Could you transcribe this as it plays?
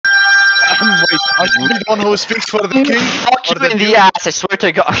Wait, I should be the one who speaks for the king? Fuck Or you the in the duke? ass, I swear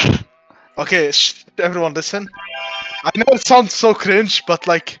to God. Okay, everyone listen. I know it sounds so cringe, but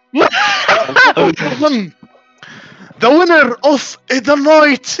like... the winner of the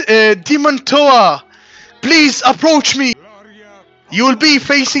night, Demon Toa, please approach me. You will be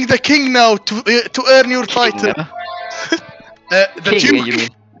facing the king now to earn your title. The King, duke. you mean?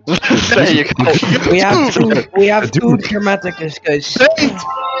 There you go. We have two dramaticus, guys.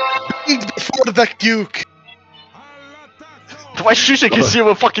 Wait before the duke. Why should I kiss you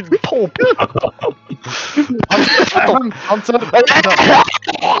a fucking pope? Answer.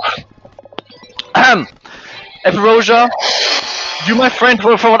 Epirosia, you, my friend,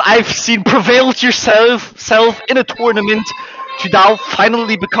 were, from what I've seen, prevailed yourself in a tournament to now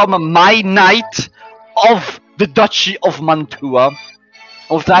finally become my knight of the Duchy of Mantua.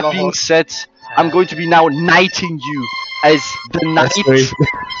 With that being said, I'm going to be now knighting you as the knight,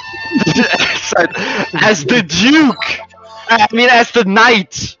 as the duke. I mean, as the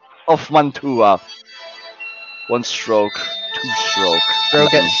knight of Mantua. One stroke, two stroke. Bro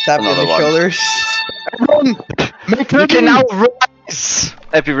gets stabbed in the shoulders. Everyone, make You ready. can now rise,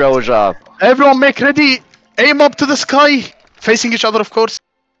 Epirosia. Everyone, make ready. Aim up to the sky, facing each other, of course.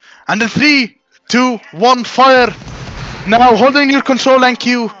 And in 3, 2, 1, fire. Now, holding your control and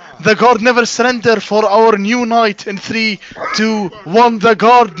Q. The guard never surrender for our new knight. In 3, 2, 1, the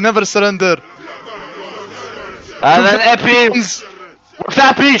guard never surrender. And then Epi, with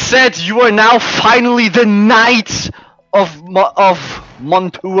that being said, you are now finally the knight of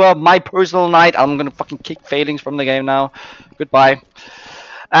Mantua, my personal knight. I'm gonna fucking kick failings from the game now. Goodbye.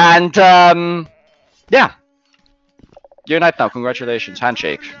 And yeah, you're a knight now. Congratulations.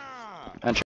 Handshake.